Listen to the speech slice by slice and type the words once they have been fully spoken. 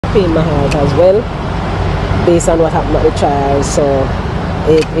pain my heart as well, based on what happened at the trial. So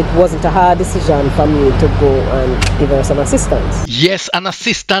it wasn't a hard decision for me to go and give her some assistance. Yes, an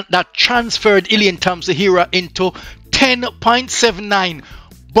assistant that transferred Elaine Thompson Herah into 10.79.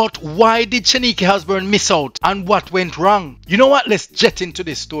 But why did Shanikie Osbourne miss out, and what went wrong? You know what? Let's jet into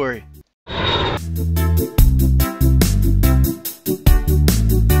this story.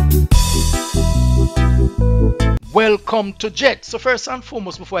 Welcome to Jet. So first and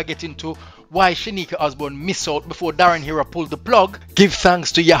foremost, before I get into why Shanikie Osbourne missed out before Derron Herah pulled the plug, give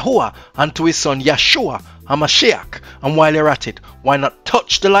thanks to Yahuwah and to his son Yeshua HaMashiach. And while you're at it, why not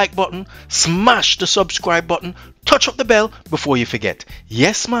touch the like button, smash the subscribe button, touch up the bell before you forget.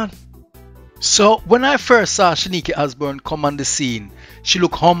 Yes, man. So when I first saw Shanikie Osbourne come on the scene, she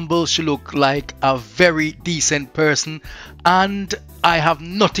looked humble, she looked like a very decent person, and I have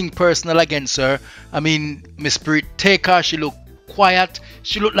nothing personal against her. I mean, my spirit take her, she looked quiet,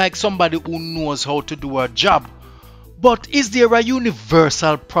 she looked like somebody who knows how to do her job. But is there a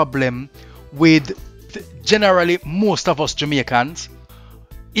universal problem with generally most of us Jamaicans?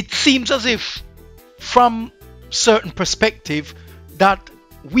 It seems as if from certain perspective that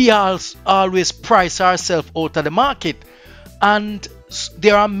we always price ourselves out of the market, and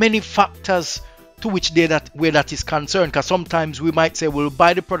there are many factors to which where that is concerned, because sometimes we might say we'll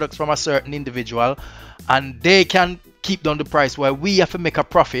buy the products from a certain individual and they can keep down the price while we have to make a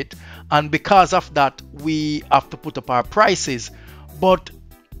profit, and because of that we have to put up our prices. But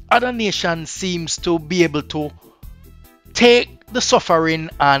other nations seems to be able to take the suffering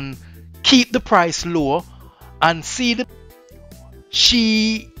and keep the price low, and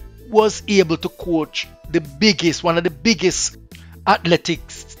she was able to coach one of the biggest athletic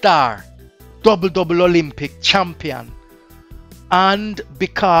star, double Olympic champion, and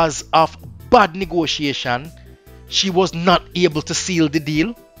because of bad negotiation she was not able to seal the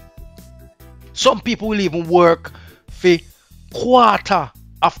deal. Some people will even work for quarter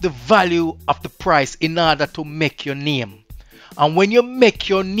of the value of the price in order to make your name. And when you make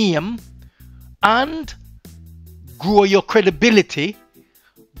your name and grow your credibility,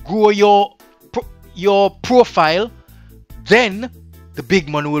 grow your profile, then the big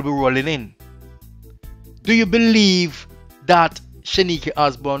money will be rolling in. Do you believe that Shanikie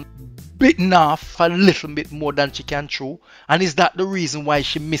Osbourne bitten off a little bit more than she can chew, and is that the reason why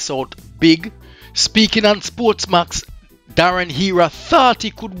she missed out big? Speaking on Sportsmax, Derron Herah thought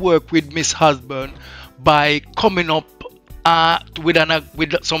he could work with Miss Osbourne by coming up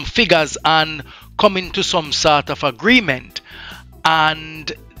with some figures and coming to some sort of agreement,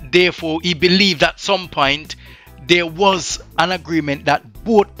 and therefore he believed at some point there was an agreement that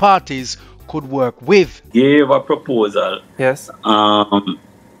both parties could work with. Gave a proposal. Yes.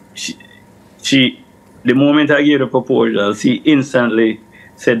 The moment I gave the proposal, she instantly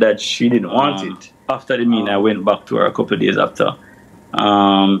said that she didn't want it. After the meeting, I went back to her a couple of days after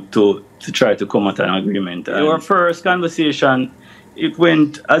to try to come at an agreement. Our first conversation, it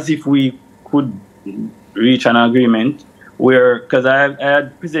went as if we could reach an agreement, because I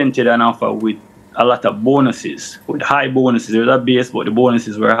had presented an offer with a lot of bonuses, with high bonuses. There was a base, but the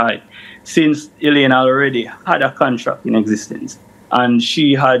bonuses were high. Since Elaine already had a contract in existence, and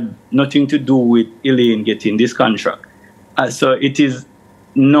she had nothing to do with Elaine getting this contract. So it is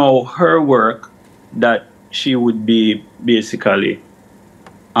now her work that she would be basically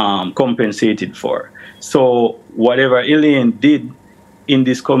compensated for. So whatever Elaine did in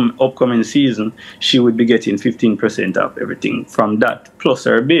this upcoming season, she would be getting 15% of everything from that, plus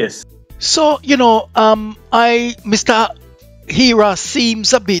her base. So, you know, Mr. Herah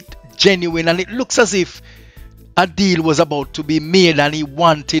seems a bit genuine, and it looks as if a deal was about to be made, and he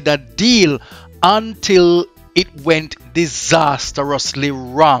wanted a deal until it went disastrously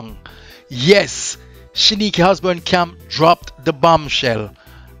wrong. Yes, Shanikie Osbourne camp dropped the bombshell,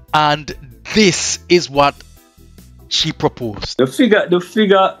 and this is what she proposed. The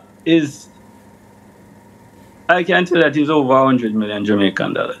figure is, I can tell that is over 100 million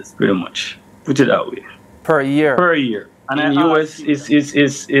Jamaican dollars, pretty much. Put it that way. Per year. Per year. And in US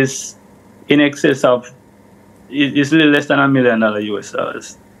is in excess of, it's a little less than $1 million US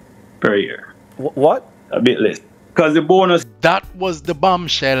dollars per year. What? A bit less. Because the bonus. That was the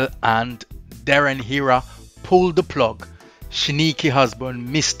bombshell, and Derron Herah pulled the plug. Shanikie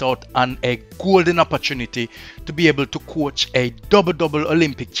Osbourne missed out on a golden opportunity to be able to coach a double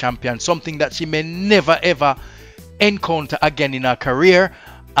Olympic champion, something that she may never ever encounter again in her career,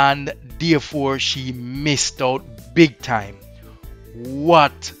 and therefore she missed out big time.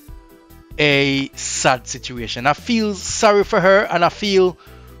 What a sad situation. I feel sorry for her, and I feel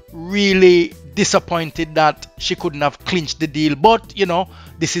really disappointed that she couldn't have clinched the deal. But, you know,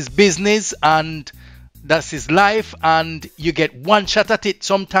 this is business and that's his life, and you get one shot at it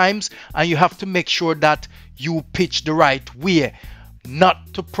sometimes, and you have to make sure that you pitch the right way,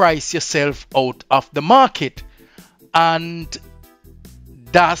 not to price yourself out of the market. And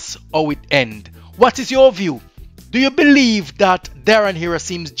that's how it ends. What is your view? Do you believe that Derron Herah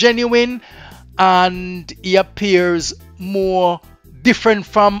seems genuine and he appears more different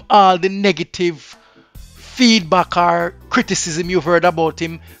from all the negative feedback or criticism you've heard about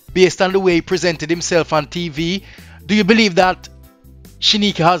him based on the way he presented himself on TV? Do you believe that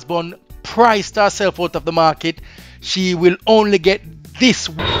Shanikie Osbourne priced herself out of the market? She will only get this